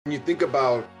When you think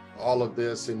about all of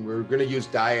this, and we're going to use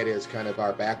diet as kind of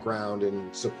our background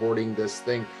in supporting this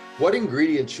thing, what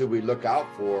ingredients should we look out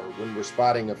for when we're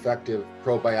spotting effective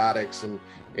probiotics,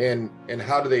 and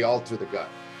how do they alter the gut?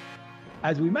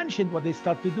 As we mentioned, what they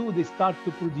start to do, they start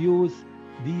to produce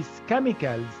these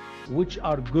chemicals, which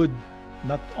are good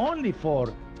not only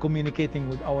for communicating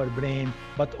with our brain,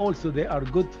 but also they are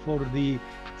good for the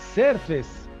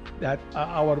surface that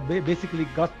our basically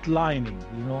gut lining,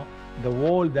 the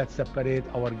wall that separates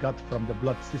our gut from the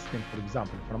blood system, for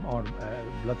example, from our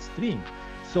bloodstream.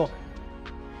 So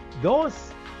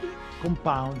those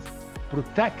compounds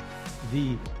protect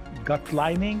the gut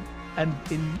lining and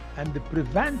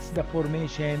prevents the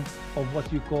formation of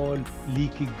what you call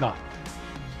leaky gut.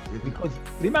 Because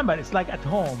remember, it's like at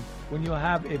home when you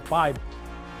have a pipe,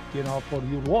 for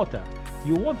your water.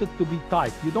 You want it to be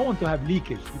tight. You don't want to have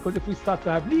leakage, because if we start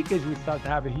to have leakage, we start to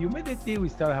have humidity, we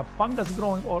start to have fungus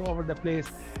growing all over the place.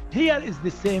 Here is the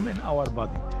same in our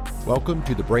body. Welcome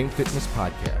to the Brain Fitness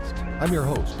Podcast. I'm your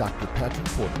host, Dr. Patrick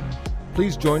Porter.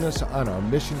 Please join us on our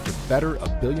mission to better a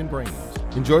billion brains.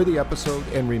 Enjoy the episode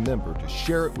and remember to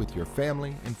share it with your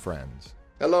family and friends.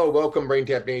 Hello, welcome Brain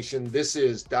Tap Nation. This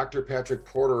is Dr. Patrick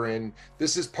Porter, and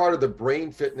this is part of the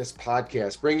Brain Fitness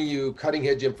Podcast, bringing you cutting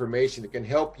edge information that can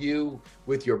help you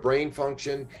with your brain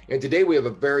function. And today we have a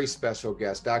very special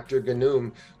guest, Dr.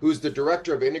 Ghannoum, who's the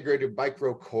director of Integrated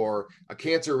Microcore, a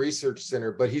cancer research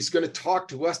center, but he's going to talk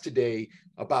to us today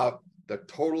about the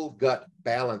total gut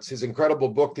balance, his incredible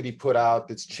book that he put out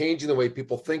that's changing the way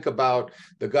people think about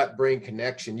the gut-brain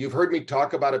connection. You've heard me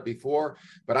talk about it before,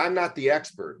 but I'm not the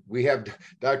expert. We have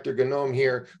Dr. Ghannoum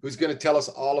here who's going to tell us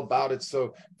all about it.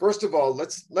 So first of all,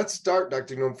 let's start,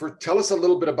 Dr. Ghannoum. Tell us a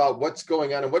little bit about what's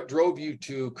going on and what drove you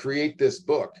to create this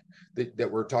book that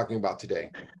we're talking about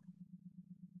today.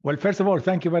 Well, first of all,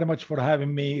 thank you very much for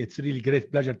having me. It's a really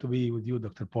great pleasure to be with you,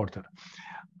 Dr. Porter.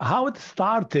 How it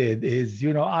started is,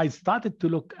 I started to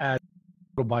look at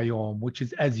microbiome, which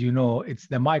is, as you know, it's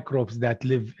the microbes that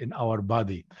live in our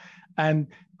body. And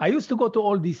I used to go to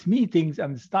all these meetings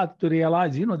and start to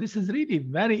realize, this is really a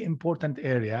very important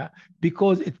area,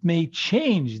 because it may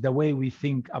change the way we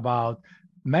think about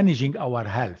managing our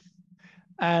health.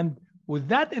 And with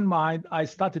that in mind, I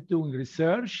started doing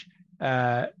research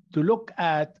to look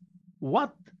at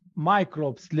what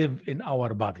microbes live in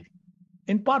our body.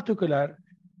 In particular,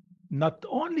 not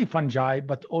only fungi,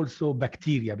 but also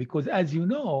bacteria, because as you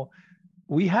know,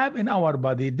 we have in our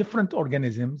body different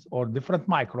organisms or different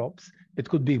microbes. It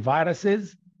could be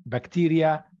viruses,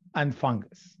 bacteria, and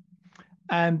fungus.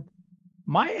 And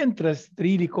my interest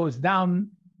really goes down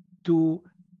to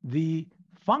the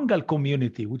fungal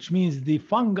community, which means the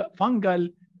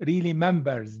fungal really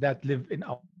members that live in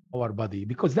our body,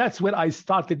 because that's where I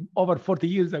started over 40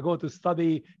 years ago to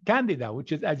study Candida,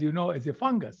 which is, as you know, is a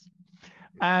fungus.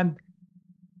 And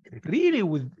really,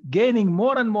 with gaining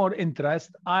more and more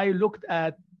interest, I looked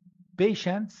at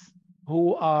patients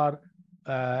who are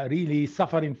really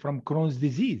suffering from Crohn's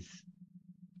disease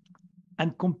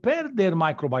and compared their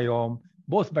microbiome,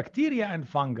 both bacteria and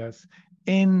fungus,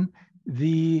 in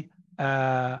the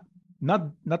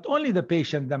not only the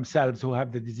patient themselves who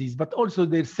have the disease, but also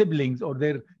their siblings or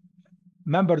their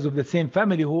members of the same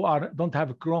family who don't have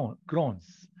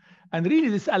Crohn's. And really,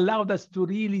 this allowed us to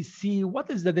really see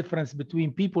what is the difference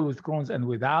between people with Crohn's and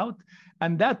without.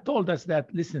 And that told us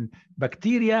that, listen,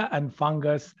 bacteria and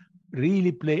fungus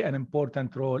really play an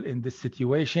important role in this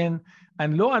situation.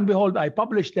 And lo and behold, I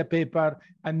published a paper,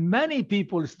 and many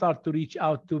people start to reach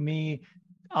out to me,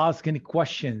 asking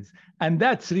questions. And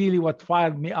that's really what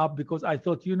fired me up, because I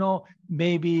thought,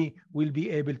 maybe we'll be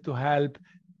able to help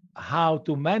how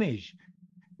to manage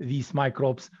these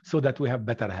microbes so that we have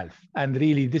better health. And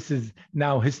really, this is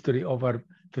now history over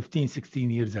 15, 16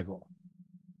 years ago.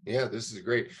 Yeah, this is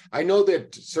great. I know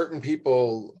that certain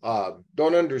people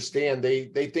don't understand. They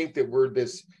think that we're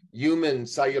this human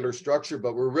cellular structure,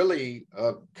 but we're really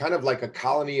kind of like a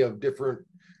colony of different,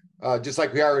 just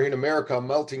like we are in America, a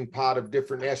melting pot of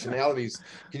different nationalities.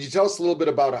 Can you tell us a little bit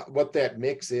about what that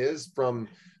mix is from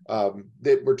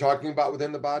that we're talking about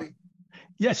within the body?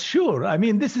 Yes, sure. I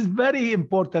mean, this is very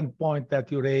important point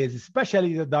that you raise,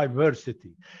 especially the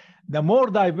diversity. The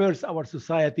more diverse our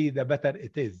society, the better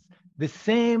it is. The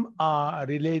same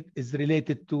is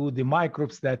related to the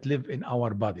microbes that live in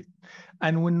our body.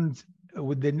 And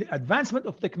with the advancement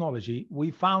of technology, we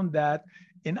found that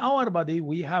in our body,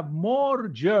 we have more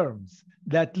germs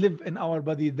that live in our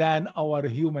body than our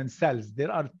human cells.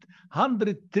 There are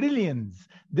 100 trillions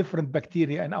different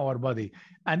bacteria in our body.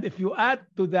 And if you add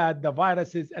to that the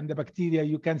viruses and the bacteria,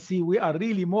 you can see we are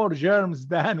really more germs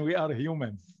than we are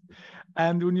humans.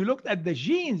 And when you look at the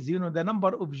genes, the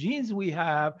number of genes we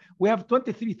have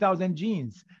 23,000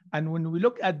 genes. And when we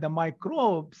look at the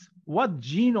microbes, what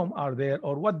genome are there,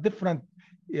 or what different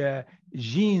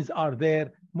genes are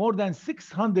there? More than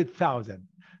 600,000.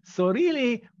 So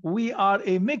really, we are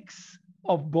a mix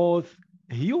of both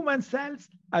human cells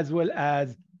as well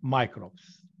as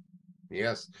microbes.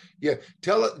 Yes. Yeah.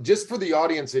 Just for the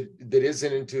audience that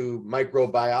isn't into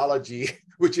microbiology,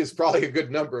 which is probably a good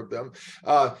number of them,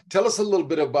 tell us a little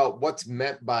bit about what's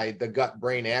meant by the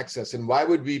gut-brain axis, and why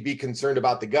would we be concerned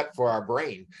about the gut for our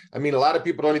brain? I mean, a lot of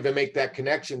people don't even make that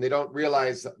connection. They don't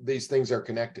realize these things are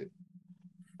connected.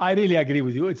 I really agree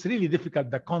with you. It's really difficult.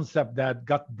 The concept that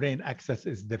gut-brain axis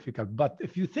is difficult. But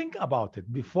if you think about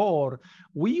it, before,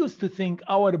 we used to think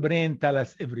our brain tells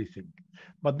us everything.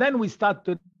 But then we start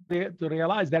to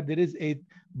realize that there is a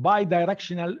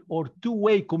bidirectional or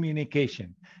two-way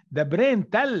communication. The brain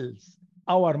tells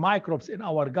our microbes in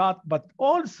our gut, but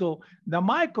also the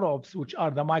microbes, which are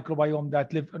the microbiome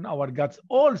that live in our guts,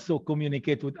 also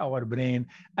communicate with our brain.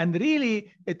 And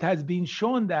really, it has been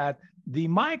shown that the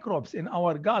microbes in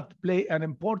our gut play an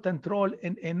important role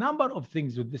in a number of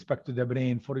things with respect to the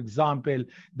brain. For example,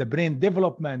 the brain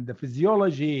development, the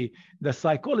physiology, the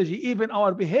psychology, even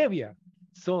our behavior.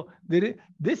 So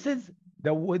this is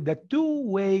the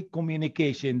two-way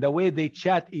communication, the way they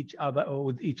chat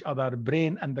with each other,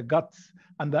 brain and the guts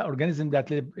and the organism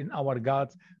that live in our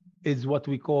guts, is what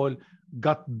we call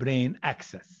gut-brain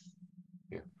axis.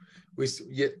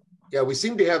 Yeah. We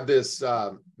seem to have this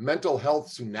mental health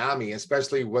tsunami,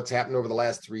 especially what's happened over the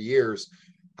last 3 years.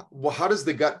 Well, how does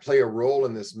the gut play a role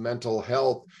in this mental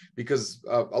health? Because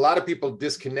a lot of people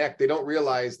disconnect. They don't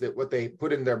realize that what they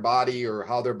put in their body or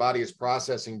how their body is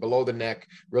processing below the neck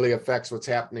really affects what's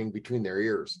happening between their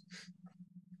ears.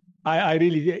 I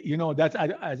really, that's,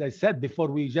 as I said before,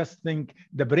 we just think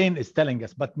the brain is telling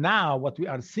us. But now what we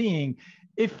are seeing,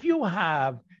 if you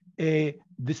have a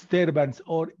disturbance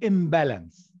or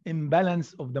imbalance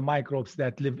of the microbes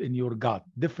that live in your gut,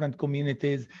 different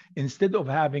communities, instead of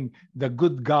having the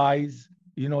good guys,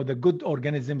 the good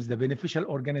organisms, the beneficial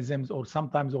organisms, or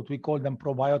sometimes what we call them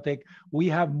probiotic, we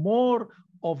have more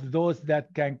of those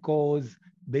that can cause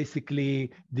basically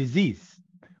disease.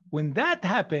 When that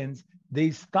happens,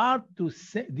 these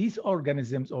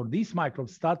organisms or these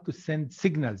microbes start to send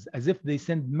signals, as if they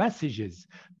send messages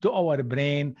to our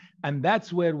brain. And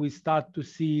that's where we start to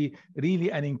see really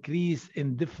an increase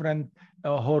in different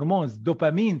hormones,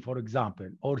 dopamine, for example,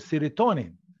 or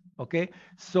serotonin. Okay.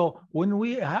 So when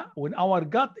our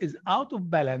gut is out of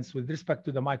balance with respect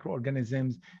to the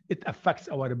microorganisms, it affects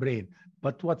our brain.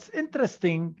 But what's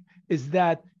interesting is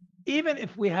that even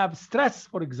if we have stress,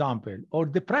 for example, or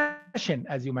depression,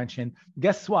 as you mentioned,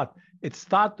 guess what? It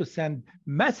starts to send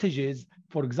messages,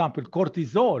 for example,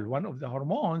 cortisol, one of the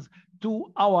hormones,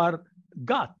 to our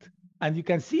gut. And you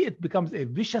can see it becomes a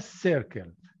vicious circle.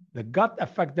 The gut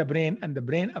affects the brain and the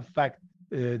brain affects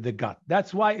the gut.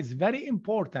 That's why it's very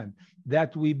important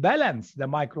that we balance the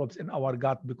microbes in our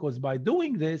gut, because by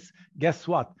doing this, guess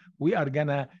what? We are going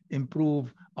to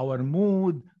improve our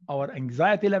mood, our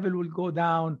anxiety level will go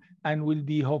down, and we'll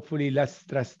be hopefully less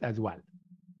stressed as well.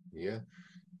 Yeah.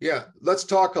 Let's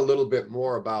talk a little bit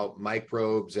more about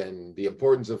microbes and the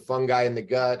importance of fungi in the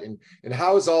gut, and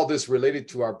how is all this related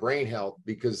to our brain health?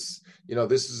 Because,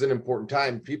 this is an important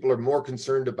time. People are more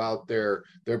concerned about their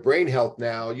brain health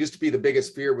now. It used to be the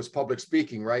biggest fear was public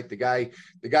speaking, right? The guy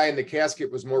in the casket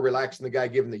was more relaxed than the guy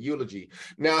giving the eulogy.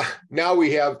 Now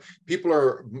we have people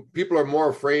are more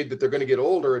afraid that they're going to get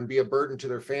older and be a burden to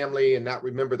their family and not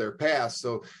remember their past.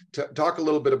 So talk a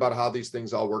little bit about how these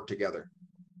things all work together.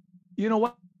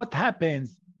 What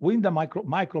happens when the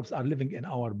microbes are living in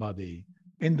our body,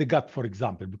 in the gut, for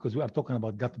example, because we are talking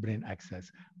about gut-brain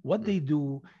axis. What they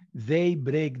do, they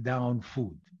break down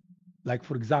food. Like,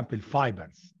 for example,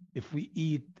 fibers. If we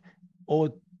eat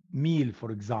oatmeal,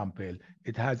 for example,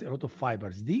 it has a lot of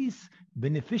fibers. These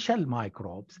beneficial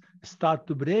microbes start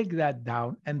to break that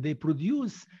down, and they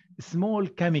produce small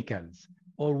chemicals,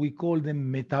 or we call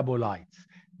them metabolites.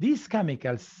 These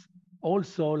chemicals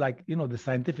also, like, the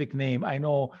scientific name, I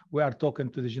know we are talking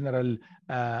to the general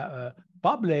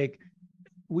public,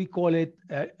 we call it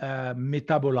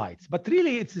metabolites, but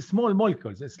really it's small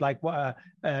molecules. It's like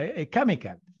a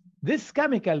chemical. This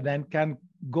chemical then can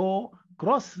go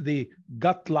cross the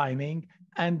gut lining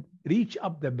and reach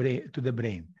up to the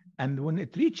brain. And when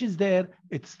it reaches there,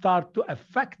 it starts to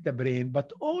affect the brain,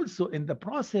 but also in the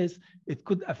process, it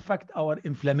could affect our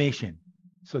inflammation.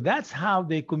 So that's how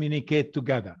they communicate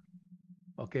together.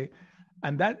 Okay.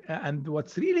 And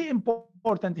what's really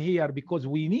important here, because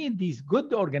we need these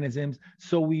good organisms,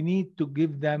 so we need to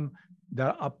give them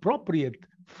the appropriate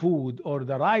food or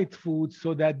the right food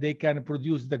so that they can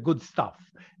produce the good stuff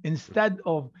instead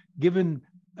of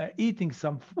eating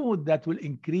some food that will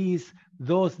increase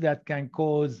those that can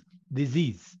cause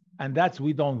disease. And that's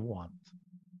we don't want.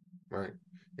 Right.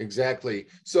 Exactly.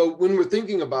 So when we're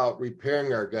thinking about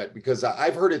repairing our gut, because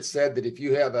I've heard it said that if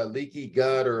you have a leaky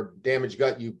gut or damaged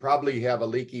gut, you probably have a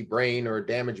leaky brain or a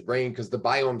damaged brain, because the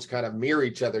biomes kind of mirror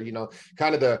each other,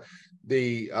 kind of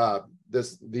the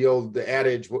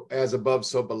adage, as above,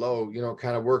 so below,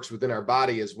 kind of works within our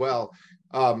body as well.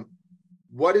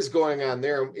 What is going on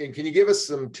there? And can you give us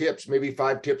some tips, maybe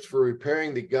 5 tips for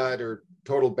repairing the gut or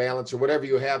total balance or whatever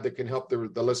you have that can help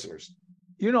the listeners?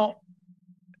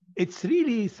 It's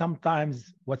really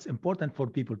sometimes what's important for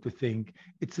people to think,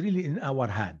 it's really in our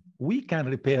hand. We can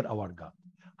repair our gut.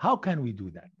 How can we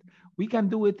do that? We can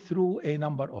do it through a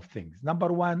number of things.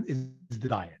 Number one is the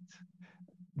diet.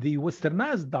 The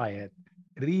westernized diet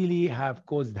really have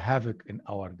caused havoc in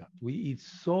our gut. We eat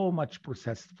so much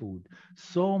processed food,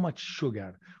 so much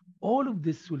sugar. All of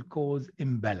this will cause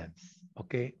imbalance.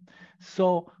 Okay.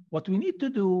 So what we need to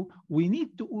do, we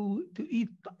need to eat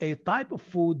a type of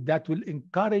food that will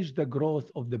encourage the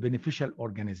growth of the beneficial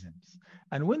organisms.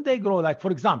 And when they grow, like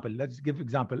for example, let's give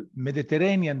example,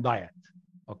 Mediterranean diet.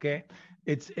 Okay.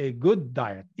 It's a good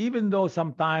diet, even though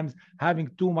sometimes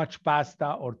having too much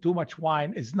pasta or too much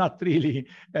wine is not really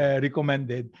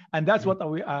recommended. And that's what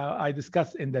I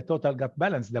discussed in the Total Gut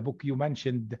Balance, the book you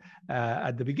mentioned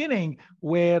at the beginning,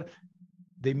 where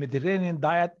the Mediterranean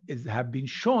diet have been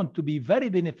shown to be very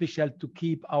beneficial to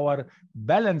keep our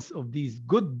balance of these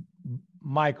good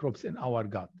microbes in our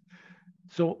gut.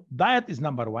 So diet is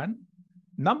number one.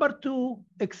 Number two,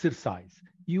 exercise.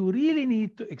 You really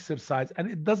need to exercise, and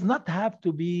it does not have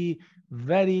to be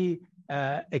very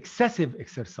excessive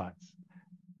exercise.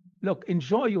 Look,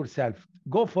 enjoy yourself.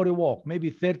 Go for a walk, maybe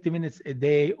 30 minutes a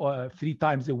day or 3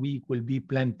 times a week will be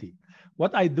plenty.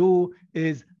 What I do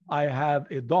is I have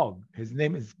a dog. His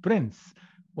name is Prince.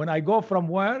 When I go from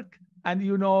work, and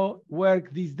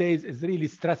work these days is really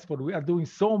stressful. We are doing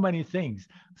so many things.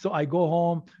 So I go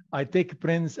home, I take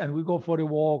Prince, and we go for a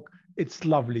walk. It's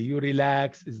lovely. You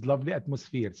relax. It's lovely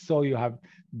atmosphere. So you have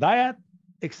diet,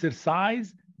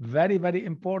 exercise, very, very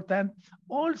important.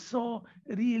 Also,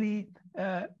 really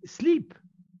sleep.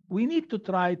 We need to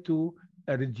try to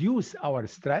reduce our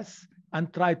stress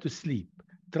and try to sleep.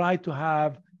 Try to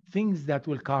have things that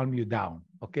will calm you down.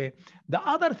 Okay. The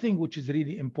other thing which is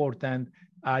really important,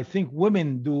 I think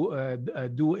women do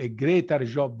a greater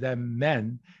job than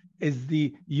men, is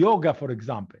the yoga, for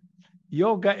example.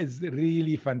 Yoga is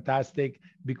really fantastic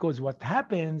because what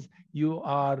happens, you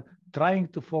are trying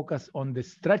to focus on the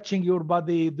stretching your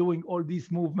body, doing all these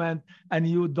movements, and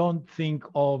you don't think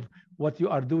of what you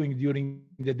are doing during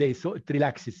the day. So it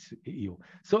relaxes you.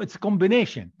 So it's a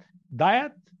combination,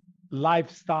 diet,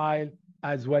 lifestyle,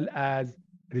 as well as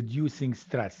reducing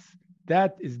stress.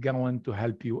 That is going to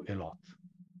help you a lot.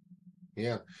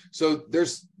 Yeah. So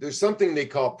there's something they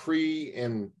call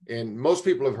and most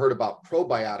people have heard about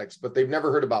probiotics, but they've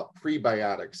never heard about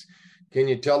prebiotics. Can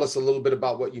you tell us a little bit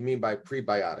about what you mean by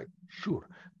prebiotic? Sure.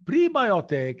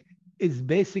 Prebiotic is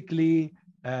basically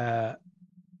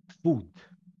food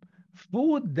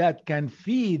that can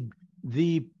feed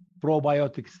the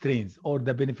probiotic strains or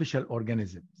the beneficial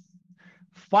organisms.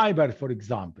 Fiber, for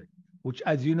example, which,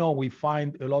 as you know, we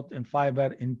find a lot in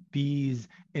fiber in peas,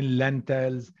 in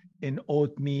lentils, in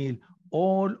oatmeal.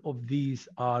 All of these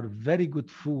are very good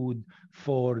food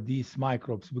for these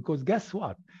microbes, because guess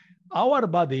what? Our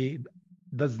body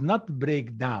does not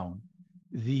break down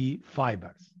the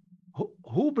fibers.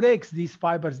 Who breaks these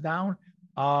fibers down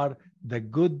are the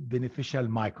good beneficial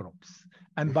microbes.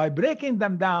 And by breaking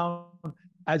them down,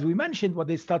 as we mentioned, what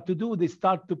they start to do, they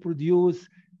start to produce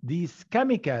these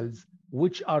chemicals,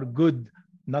 which are good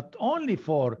not only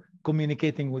for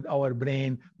communicating with our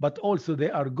brain, but also they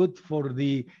are good for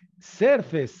the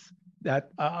surface that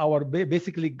our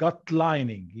basically gut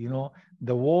lining,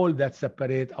 the wall that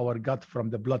separates our gut from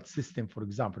the blood system, for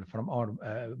example, from our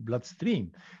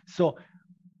bloodstream. So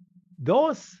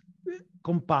those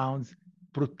compounds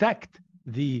protect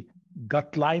the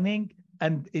gut lining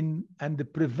and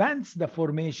prevents the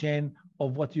formation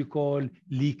of what you call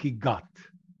leaky gut.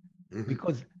 Mm-hmm.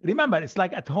 Because remember, it's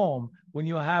like at home when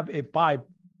you have a pipe,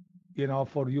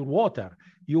 for your water,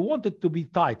 you want it to be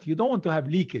tight. You don't want to have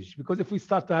leakage, because if we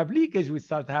start to have leakage, we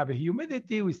start to have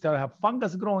humidity, we start to have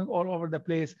fungus growing all over the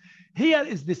place. Here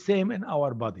is the same in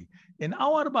our body. In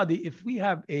our body, if we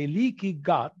have a leaky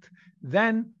gut,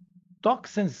 then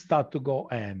toxins start to go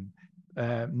in,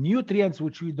 nutrients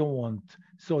which we don't want.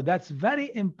 So that's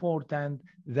very important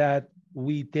that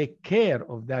we take care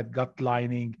of that gut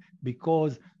lining,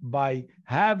 because by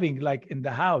having, like in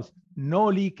the house, no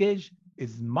leakage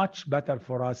is much better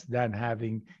for us than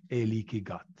having a leaky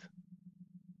gut.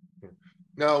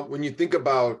 Now, when you think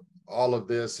about all of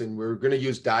this, and we're going to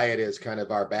use diet as kind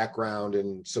of our background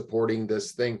in supporting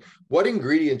this thing, what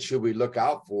ingredients should we look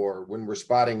out for when we're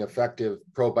spotting effective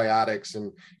probiotics,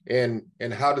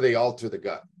 and how do they alter the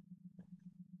gut?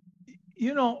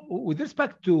 You know, with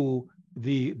respect to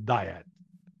the diet,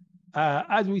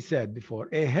 as we said before,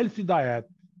 a healthy diet,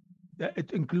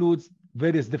 it includes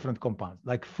various different compounds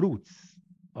like fruits,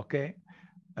 okay,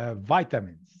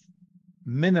 vitamins,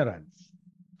 minerals,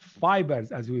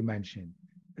 fibers, as we mentioned,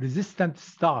 resistant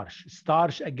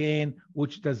starch again,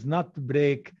 which does not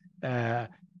break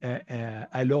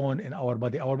alone in our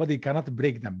body. Our body cannot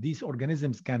break them. These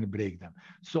organisms can break them.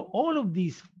 So all of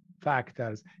these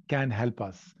factors can help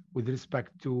us with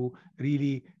respect to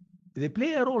really, they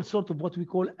play a role sort of what we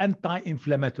call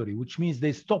anti-inflammatory, which means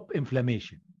they stop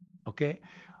inflammation, okay?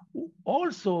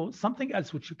 Also, something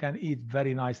else which you can eat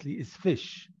very nicely is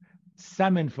fish.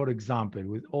 Salmon, for example,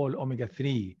 with all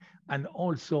omega-3, and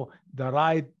also the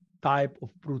right type of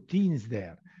proteins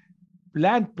there.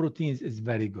 Plant proteins is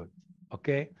very good,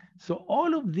 okay? So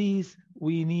all of these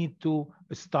we need to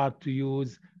start to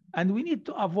use, and we need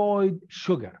to avoid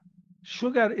sugar.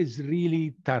 Sugar is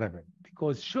really terrible,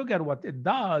 because sugar, what it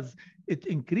does, it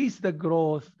increases the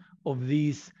growth of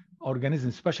these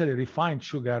organisms, especially refined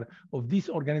sugar, of these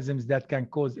organisms that can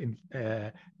cause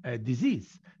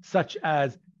disease, such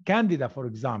as Candida, for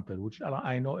example, which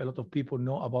I know a lot of people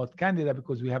know about Candida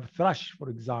because we have thrush, for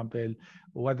example,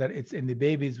 whether it's in the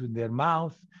babies with their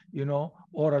mouth, you know,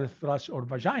 oral thrush or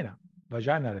vaginal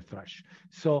thrush.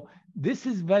 So this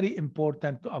is very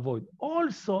important to avoid.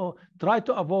 Also, try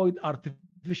to avoid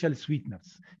artificial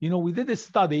sweeteners. You know, we did a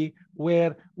study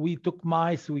where we took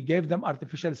mice, we gave them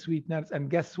artificial sweeteners,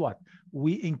 and guess what?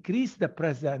 We increased the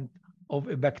presence of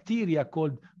a bacteria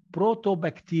called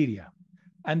protobacteria.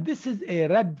 And this is a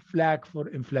red flag for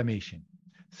inflammation.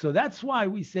 So that's why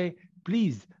we say,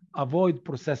 please avoid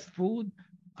processed food,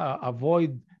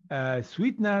 avoid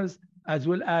sweeteners, as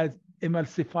well as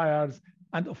emulsifiers.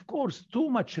 And of course, too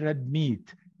much red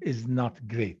meat is not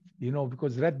great, you know,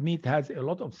 because red meat has a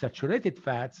lot of saturated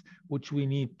fats, which we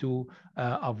need to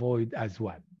avoid as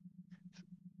well.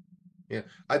 Yeah,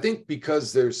 I think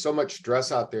because there's so much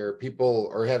stress out there,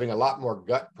 people are having a lot more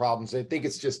gut problems. I think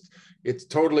it's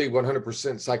totally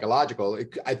 100% psychological.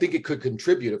 I think it could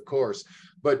contribute, of course,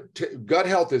 but gut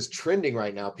health is trending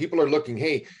right now. People are looking,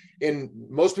 hey, and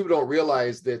most people don't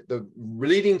realize that the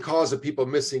leading cause of people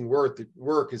missing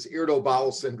work is irritable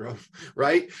bowel syndrome,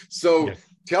 right? So yes.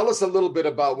 Tell us a little bit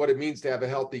about what it means to have a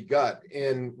healthy gut,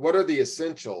 and what are the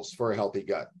essentials for a healthy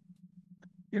gut?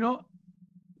 You know,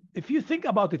 if you think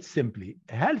about it simply,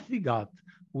 a healthy gut,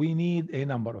 we need a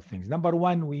number of things. Number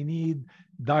one, we need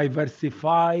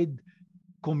diversified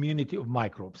community of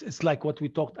microbes. It's like what we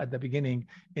talked at the beginning.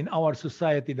 In our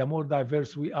society, the more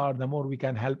diverse we are, the more we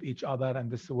can help each other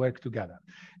and this work together.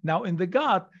 Now, in the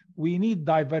gut, we need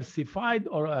diversified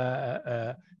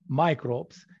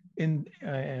microbes. And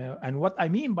what I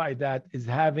mean by that is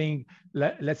having,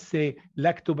 let's say,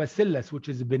 lactobacillus, which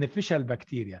is a beneficial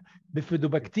bacteria,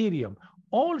 bifidobacterium.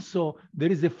 Also, there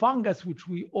is a fungus which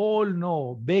we all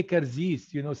know, baker's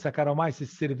yeast, you know, Saccharomyces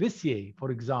cerevisiae,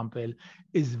 for example,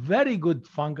 is very good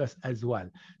fungus as well.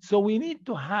 So we need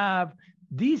to have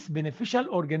these beneficial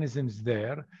organisms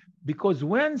there, because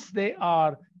once they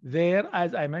are there,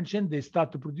 as I mentioned, they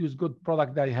start to produce good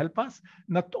product that help us.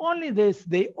 Not only this,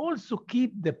 they also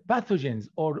keep the pathogens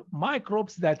or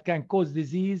microbes that can cause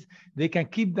disease, they can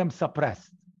keep them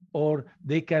suppressed, or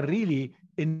they can really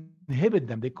inhibit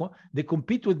them. They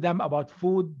compete with them about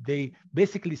food. They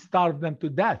basically starve them to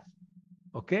death.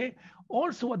 Okay.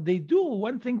 Also, what they do,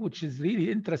 one thing which is really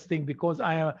interesting, because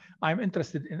I'm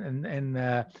interested in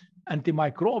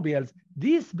antimicrobials.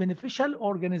 These beneficial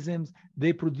organisms,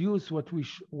 they produce what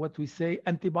we say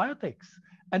antibiotics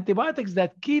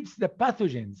that keeps the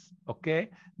pathogens, okay,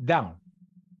 down.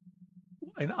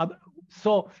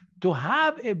 So to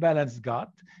have a balanced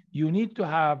gut, you need to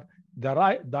have the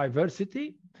right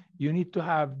diversity. You need to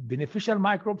have beneficial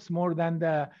microbes more than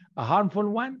a harmful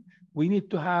one. We need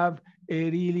to have a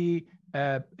really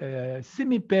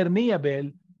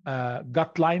semi-permeable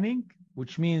gut lining,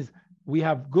 which means we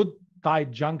have good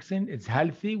tight junction. It's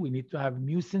healthy. We need to have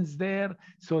mucins there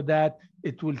so that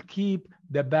it will keep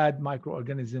the bad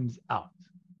microorganisms out.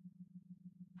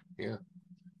 Yeah.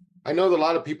 I know that a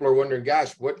lot of people are wondering,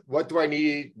 gosh, what do I need to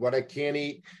eat, what I can't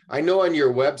eat? I know on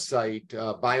your website,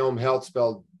 Biome Health,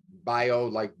 spelled bio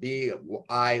like BIOHM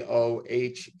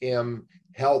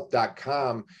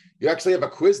guthealth.com, you actually have a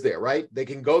quiz there, right? They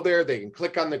can go there, they can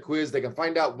click on the quiz, they can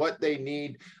find out what they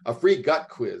need, a free gut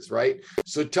quiz, right?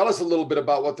 So tell us a little bit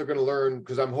about what they're going to learn,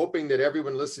 because I'm hoping that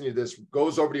everyone listening to this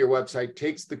goes over to your website,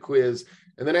 takes the quiz,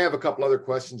 and then I have a couple other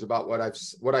questions about what I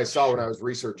saw when I was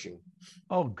researching.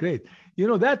 Oh, great.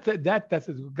 That's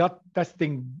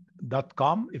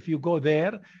guttesting.com. If you go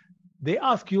there, they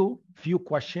ask you few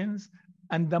questions,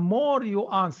 and the more you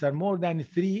answer, more than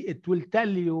 3, it will tell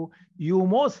you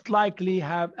most likely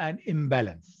have an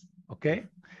imbalance. Okay.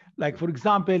 Like, for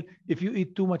example, if you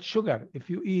eat too much sugar, if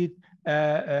you eat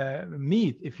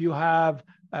meat, if you have,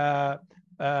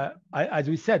 as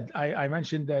we said, I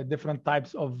mentioned the different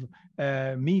types of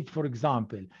meat, for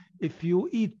example. If you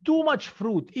eat too much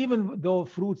fruit, even though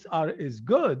fruits is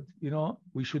good,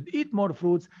 we should eat more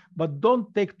fruits, but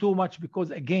don't take too much,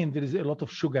 because again, there is a lot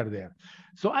of sugar there.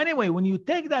 So anyway, when you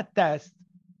take that test,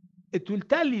 it will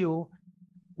tell you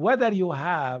whether you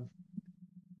have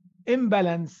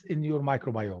imbalance in your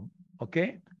microbiome.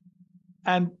 Okay.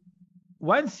 And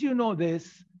once you know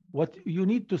this, what you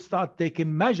need to start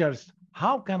taking measures,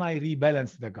 how can I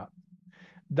rebalance the gut?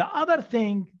 The other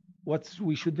thing, what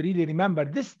we should really remember,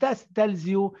 this test tells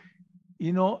you,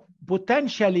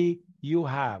 potentially you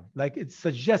have, like, it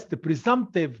suggests a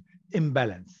presumptive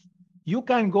imbalance. You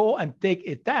can go and take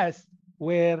a test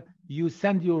where you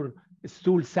send your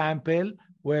stool sample,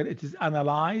 where it is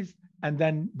analyzed, and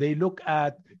then they look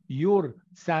at your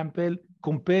sample,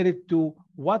 compare it to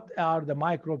what are the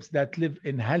microbes that live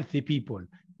in healthy people,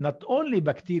 not only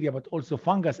bacteria, but also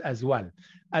fungus as well.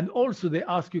 And also they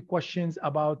ask you questions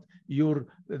about your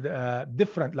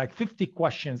different, like 50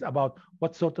 questions about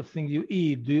what sort of thing you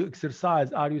eat, do you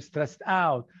exercise, are you stressed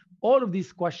out, all of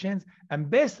these questions. And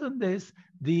based on this,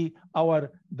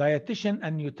 our dietitian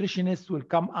and nutritionist will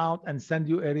come out and send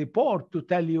you a report to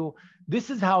tell you,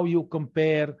 this is how you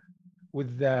compare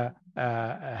with the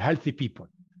healthy people,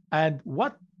 and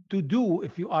what to do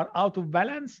if you are out of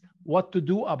balance, what to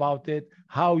do about it,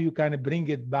 how you can bring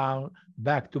it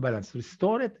back to balance,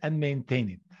 restore it and maintain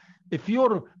it. If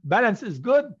your balance is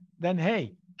good, then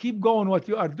hey, keep going what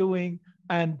you are doing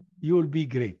and you'll be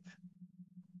great.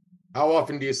 How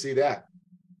often do you see that?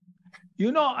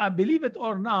 I believe it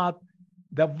or not,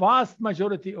 the vast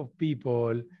majority of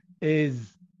people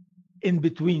is in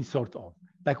between, sort of.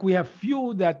 Like, we have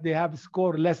few that they have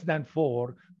score less than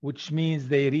 4, which means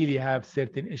they really have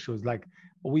certain issues. Like,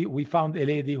 we found a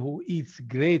lady who eats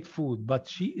great food, but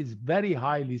she is very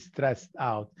highly stressed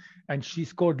out, and she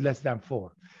scored less than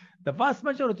 4. The vast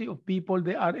majority of people,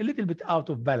 they are a little bit out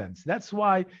of balance. That's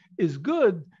why it's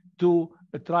good to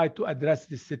try to address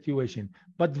this situation.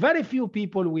 But very few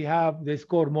people they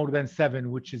score more than 7,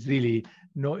 which is really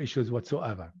no issues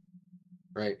whatsoever.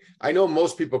 Right. I know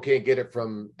most people can't get it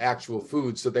from actual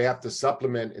food, so they have to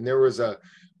supplement. And there was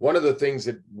one of the things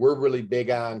that we're really big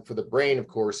on for the brain, of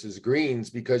course, is greens,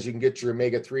 because you can get your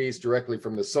omega-3s directly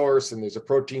from the source, and there's a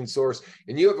protein source.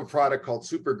 And you have a product called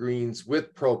Super Greens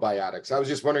with probiotics. I was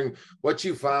just wondering what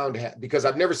you found, because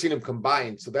I've never seen them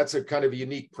combined. So that's a kind of a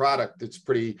unique product that's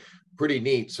pretty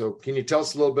neat. So can you tell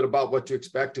us a little bit about what to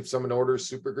expect if someone orders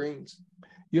Super Greens?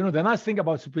 The nice thing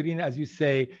about Super Green, as you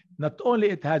say, not only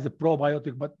it has a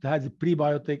probiotic, but it has a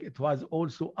prebiotic. It has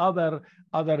also other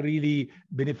really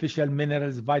beneficial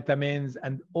minerals, vitamins,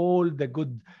 and all the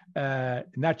good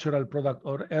natural product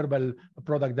or herbal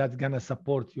product that's going to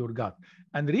support your gut.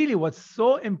 And really what's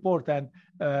so important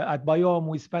at Biome,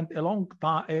 we spent a long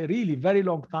time, a really very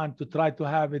long time, to try to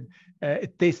have it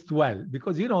taste well,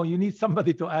 because you need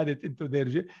somebody to add it into their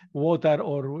water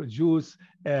or juice.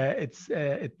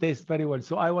 It tastes very well.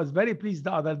 So I was very pleased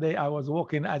the other day. I was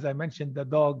walking, as I mentioned, the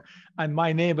dog, and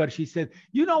my neighbor, she said,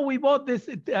 we bought this,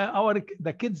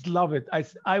 the kids love it.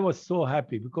 I was so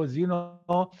happy, because you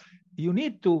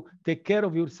need to take care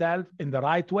of yourself in the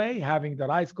right way, having the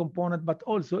right component, but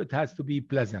also it has to be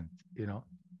pleasant,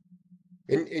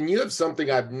 And you have something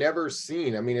I've never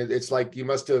seen. I mean, it's like you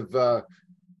must have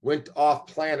went off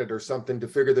planet or something to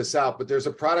figure this out, but there's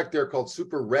a product there called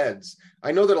Super Reds.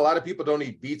 I know that a lot of people don't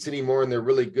eat beets anymore, and they're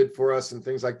really good for us and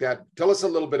things like that. Tell us a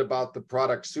little bit about the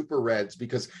product Super Reds,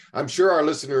 because I'm sure our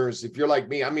listeners, if you're like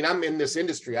me, I mean, I'm in this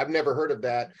industry, I've never heard of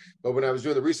that, but when I was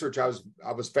doing the research, I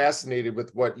was fascinated with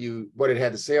what it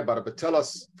had to say about it. But tell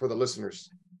us for the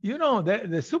listeners.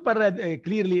 The Super Red,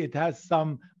 clearly it has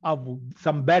some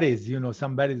berries,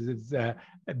 some berries.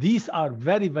 These are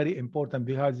very, very important,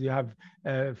 because you have,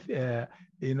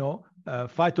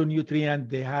 phytonutrient,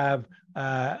 they have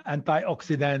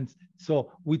antioxidants.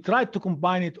 So we try to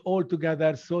combine it all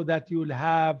together so that you'll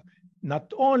have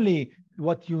not only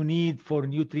what you need for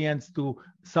nutrients to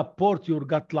support your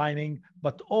gut lining,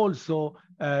 but also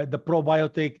the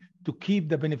probiotic to keep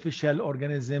the beneficial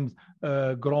organisms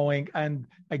growing. And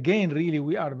again, really,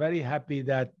 we are very happy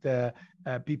that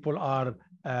people are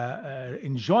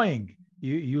enjoying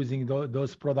using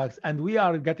those products, and we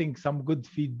are getting some good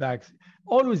feedbacks.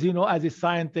 Always, as a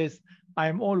scientist,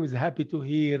 I'm always happy to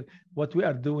hear what we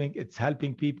are doing. It's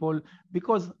helping people,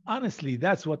 because honestly,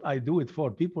 that's what I do it for.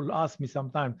 People ask me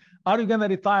sometimes, are you going to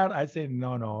retire? I say,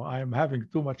 no, I'm having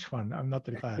too much fun. I'm not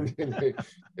retiring.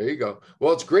 There you go.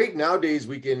 Well, it's great nowadays.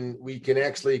 We can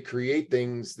actually create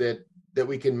things that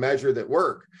we can measure that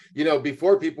work.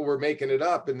 Before, people were making it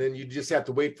up, and then you just have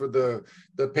to wait for the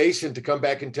patient to come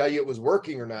back and tell you it was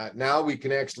working or not. Now we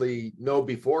can actually know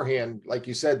beforehand. Like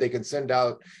you said, they can send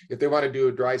out, if they want to do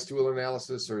a dry stool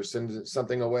analysis or send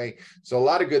something away. So a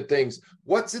lot of good things.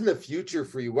 What's in the future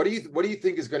for you? What do you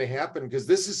think is going to happen? Because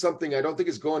this is something I don't think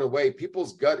is going away.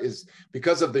 People's gut is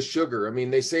because of the sugar. I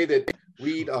mean, they say that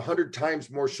we eat 100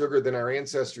 times more sugar than our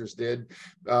ancestors did.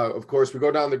 Of course, we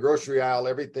go down the grocery aisle,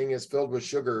 everything is filled with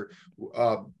sugar.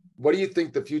 What do you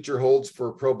think the future holds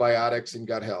for probiotics and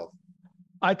gut health?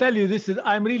 I tell you,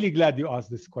 I'm really glad you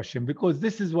asked this question, because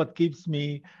this is what keeps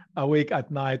me awake at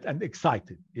night and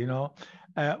excited.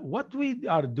 What we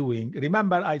are doing,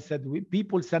 remember I said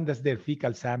people send us their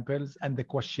fecal samples and the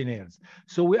questionnaires.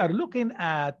 So we are looking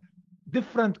at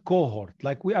different cohort.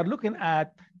 Like, we are looking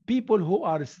at people who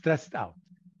are stressed out,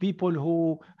 people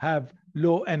who have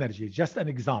low energy, just an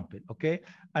example, okay?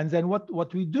 And then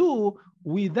what we do,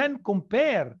 we then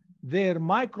compare their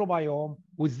microbiome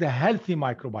with the healthy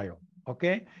microbiome,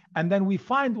 okay? And then we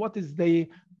find what is the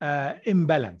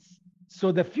imbalance.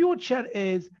 So the future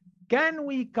is, can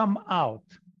we come out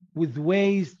with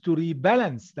ways to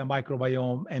rebalance the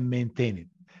microbiome and maintain it?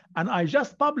 And I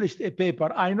just published a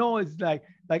paper. I know it's like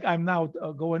I'm now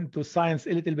going to science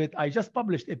a little bit. I just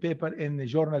published a paper in a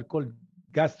journal called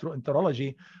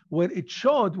Gastroenterology, where it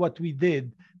showed what we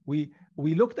did. We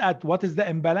looked at what is the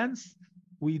imbalance.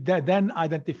 We then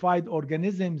identified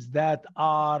organisms that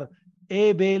are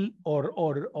able,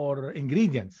 or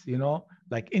ingredients,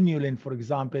 like inulin, for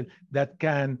example, that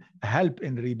can help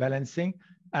in rebalancing.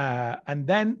 And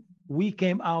then we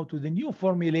came out with the new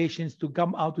formulations to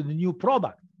come out with a new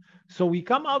product. So we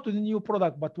come out with a new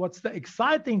product, but what's the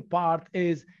exciting part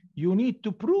is you need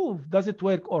to prove, does it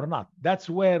work or not? That's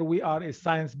where we are a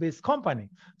science-based company.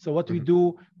 So what we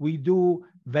do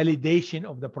validation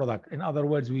of the product. In other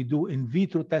words, we do in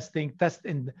vitro testing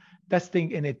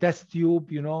in a test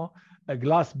tube,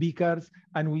 glass beakers,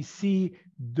 and we see,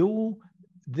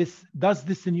 does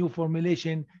this new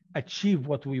formulation achieve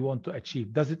what we want to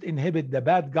achieve? Does it inhibit the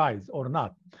bad guys or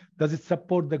not? Does it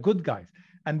support the good guys?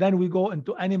 And then we go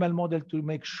into animal model to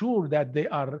make sure that they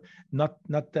are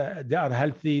they are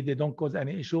healthy, they don't cause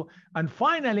any issue. And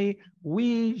finally,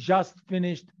 we just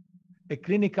finished a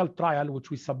clinical trial, which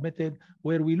we submitted,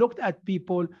 where we looked at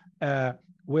people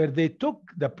where they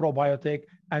took the probiotic,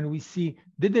 and we see,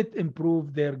 did it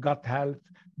improve their gut health?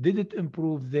 Did it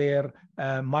improve their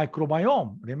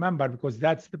microbiome? Remember, because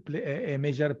that's a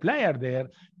major player there.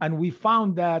 And we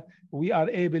found that we are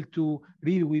able to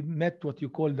we met what you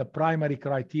call the primary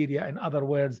criteria. In other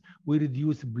words, we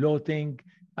reduce bloating,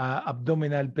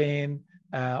 abdominal pain,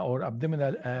 or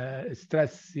abdominal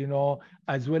stress,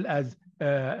 as well as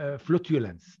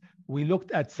flatulence. We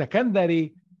looked at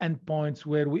secondary endpoints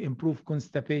where we improve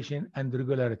constipation and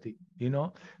regularity,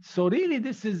 So really,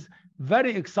 this is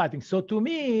very exciting. So to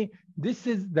me, this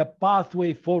is the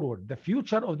pathway forward. The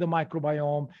future of the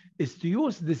microbiome is to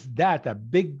use this data,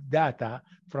 big data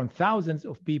from thousands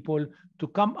of people, to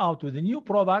come out with new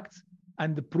products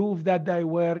and prove that they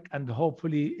work, and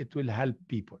hopefully it will help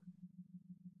people.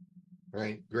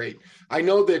 Right, great. I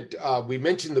know that we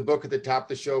mentioned the book at the top of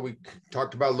the show. We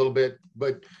talked about a little bit,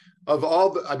 but of all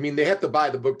they have to buy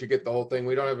the book to get the whole thing.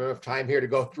 We don't have enough time here to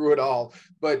go through it all.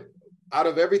 But out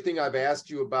of everything I've asked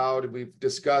you about and we've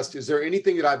discussed, is there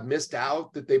anything that I've missed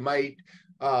out that they might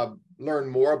learn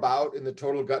more about in the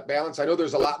total gut balance? I know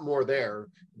there's a lot more there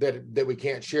that we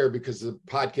can't share because the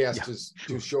podcast is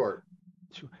too short.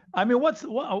 Sure.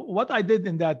 What I did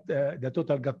in that the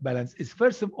total gut balance is,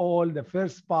 first of all, the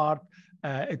first part,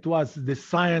 it was the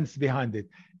science behind it.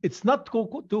 It's not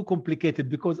too complicated,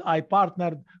 because I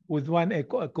partnered with a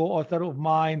co-author of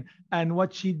mine, and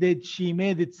what she did, she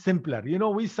made it simpler.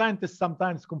 We scientists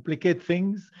sometimes complicate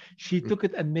things. She took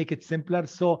it and make it simpler.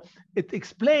 So it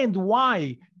explained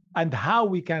why and how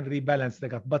we can rebalance the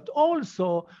gut. But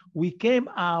also we came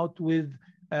out with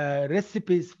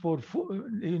recipes for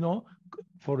food,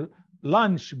 for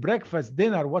lunch, breakfast,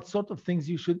 dinner, what sort of things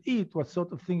you should eat, what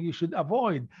sort of things you should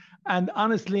avoid. And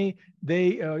honestly,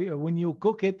 when you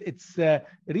cook it, it's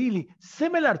really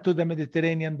similar to the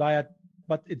Mediterranean diet,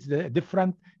 but it's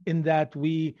different in that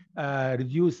we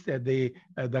reduce the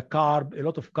carb, a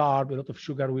lot of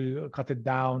sugar, we cut it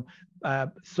down.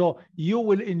 So you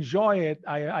will enjoy it.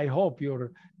 I hope your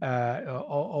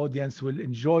audience will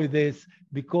enjoy this,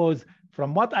 because from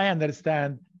what I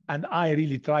understand, and I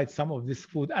really tried some of this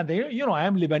food, and I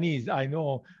am Lebanese, I know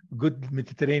good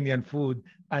Mediterranean food,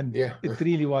 and it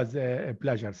really was a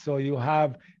pleasure. So you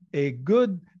have a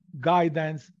good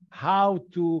guidance how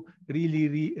to really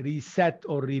reset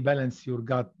or rebalance your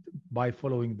gut by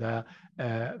following the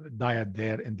diet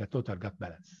there in the Total Gut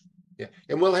Balance. Yeah,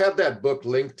 and we'll have that book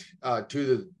linked to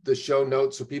the show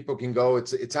notes so people can go.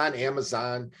 It's on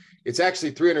Amazon. It's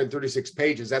actually 336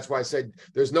 pages. That's why I said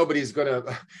there's nobody's gonna,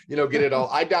 get it all.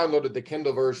 I downloaded the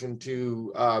Kindle version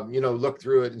to, look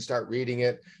through it and start reading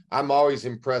it. I'm always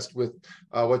impressed with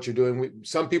what you're doing.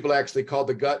 Some people actually call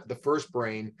the gut the first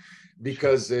brain,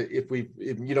 because if we're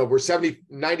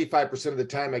 95% of the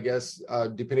time, I guess,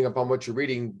 depending upon what you're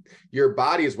reading, your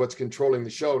body is what's controlling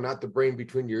the show, not the brain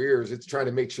between your ears. It's trying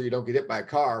to make sure you don't get hit by a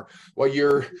car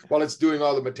while it's doing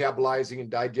all the metabolizing and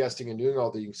digesting and doing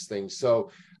all these things.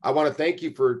 So I want to thank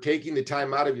you for taking the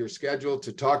time out of your schedule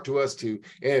to talk to us,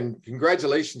 and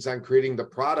congratulations on creating the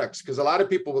products, because a lot of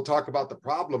people will talk about the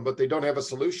problem, but they don't have a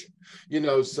solution,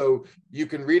 so you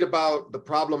can read about the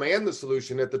problem and the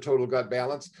solution at the Total Gut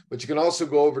Balance, but you can also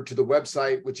go over to the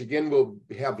website, which again, we'll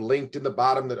have linked in the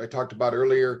bottom that I talked about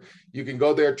earlier. You can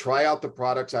go there, try out the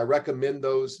products. I recommend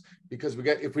those, because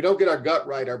if we don't get our gut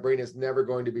right, our brain is never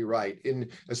going to be right. And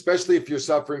especially if you're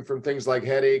suffering from things like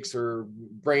headaches or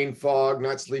brain fog,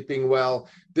 not sleeping well,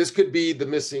 this could be the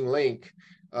missing link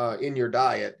in your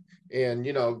diet. And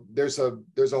there's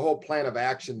a whole plan of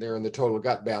action there in the Total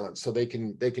Gut Balance. So they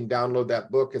can download that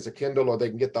book as a Kindle, or they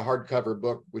can get the hardcover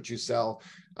book, which you sell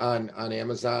on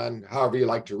Amazon, however you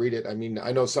like to read it. I mean,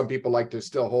 I know some people like to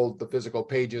still hold the physical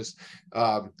pages.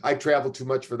 I travel too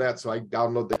much for that, so I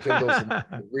download the Kindles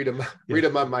and read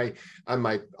them on my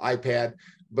iPad.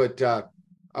 But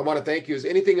I want to thank you. Is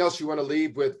anything else you want to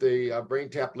leave with the Brain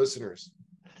Tap listeners?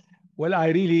 Well, I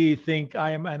really think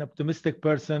I am an optimistic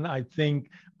person. I think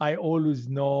I always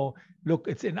know, look,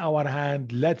 it's in our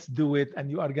hand. Let's do it, and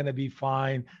you are going to be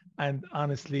fine. And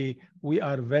honestly, we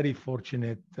are very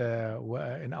fortunate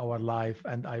in our life.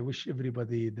 And I wish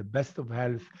everybody the best of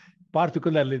health,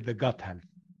 particularly the gut health.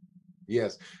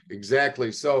 Yes,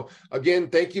 exactly. So again,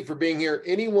 thank you for being here.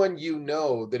 Anyone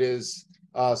that is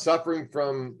suffering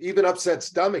from even upset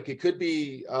stomach, it could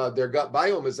be their gut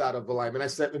biome is out of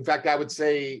alignment. In fact, I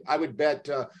would bet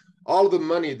all of the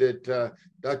money that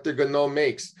Dr. Ghannoum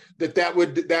makes that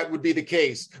would be the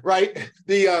case, right?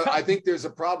 I think there's a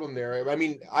problem there. I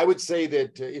mean, I would say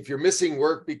that if you're missing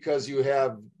work because you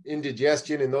have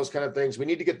indigestion and those kind of things, we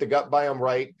need to get the gut biome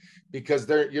right, because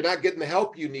you're not getting the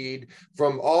help you need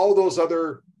from all those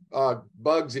other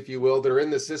bugs, if you will, that are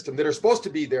in the system that are supposed to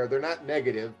be there. They're not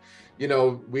negative.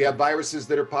 We have viruses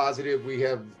that are positive. We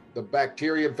have the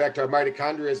bacteria. In fact, our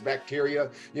mitochondria is bacteria.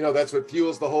 That's what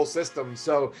fuels the whole system.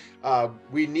 So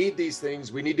we need these things.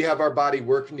 We need to have our body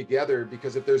working together,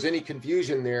 because if there's any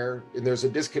confusion there and there's a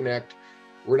disconnect,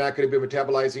 we're not going to be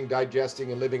metabolizing,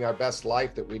 digesting, and living our best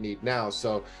life that we need now.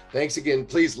 So thanks again.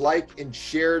 Please like and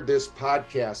share this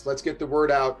podcast. Let's get the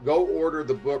word out. Go order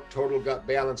the book, Total Gut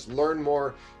Balance. Learn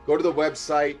more. Go to the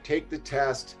website, take the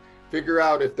test, figure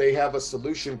out if they have a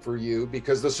solution for you,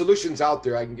 because the solution's out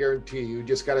there. I can guarantee you. You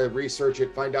just got to research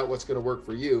it, find out what's going to work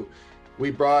for you. We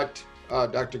brought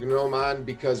Dr. Ghannoum on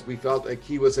because we felt like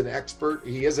he was an expert.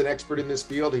 He is an expert in this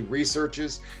field. He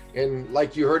researches. And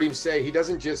like you heard him say, he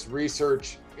doesn't just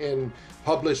research and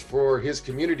publish for his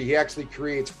community. He actually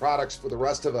creates products for the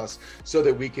rest of us so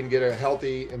that we can get a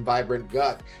healthy and vibrant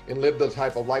gut and live the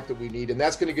type of life that we need. And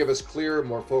that's going to give us clear,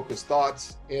 more focused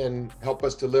thoughts and help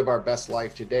us to live our best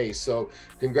life today. So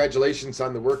congratulations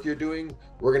on the work you're doing.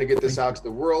 We're going to get this out to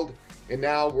the world. And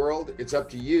now, world, it's up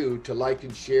to you to like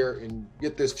and share and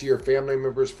get this to your family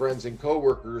members, friends, and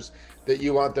coworkers that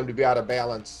you want them to be out of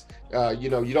balance. You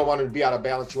don't want them to be out of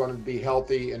balance. You want them to be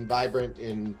healthy and vibrant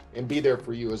and be there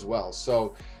for you as well.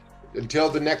 So until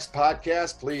the next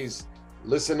podcast, please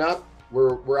listen up.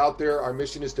 We're out there. Our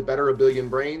mission is to better 1 billion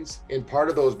brains. And part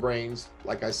of those brains,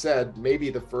 like I said, maybe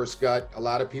the first gut. A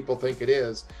lot of people think it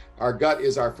is. Our gut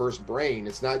is our first brain.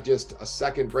 It's not just a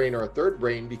second brain or a third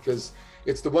brain, because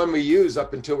it's the one we use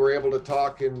up until we're able to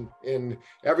talk and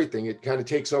everything. It kind of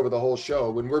takes over the whole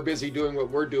show. When we're busy doing what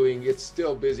we're doing, it's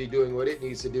still busy doing what it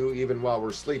needs to do, even while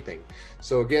we're sleeping.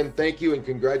 So again, thank you and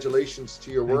congratulations to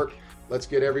your work. Let's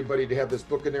get everybody to have this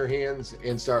book in their hands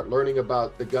and start learning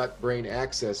about the gut-brain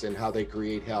axis and how they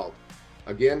create health.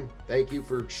 Again, thank you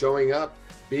for showing up,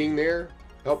 being there,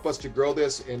 Help us to grow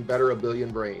this and better a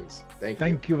billion brains. Thank you.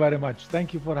 Thank you very much.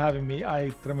 Thank you for having me. I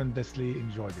tremendously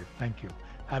enjoyed it. Thank you.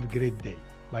 Have a great day.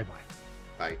 Bye-bye.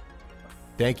 Bye.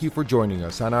 Thank you for joining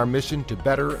us on our mission to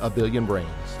better a billion brains.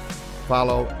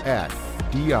 Follow at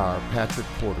Dr. Patrick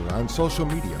Porter on social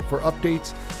media for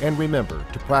updates, and remember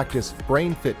to practice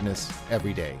brain fitness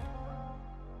every day.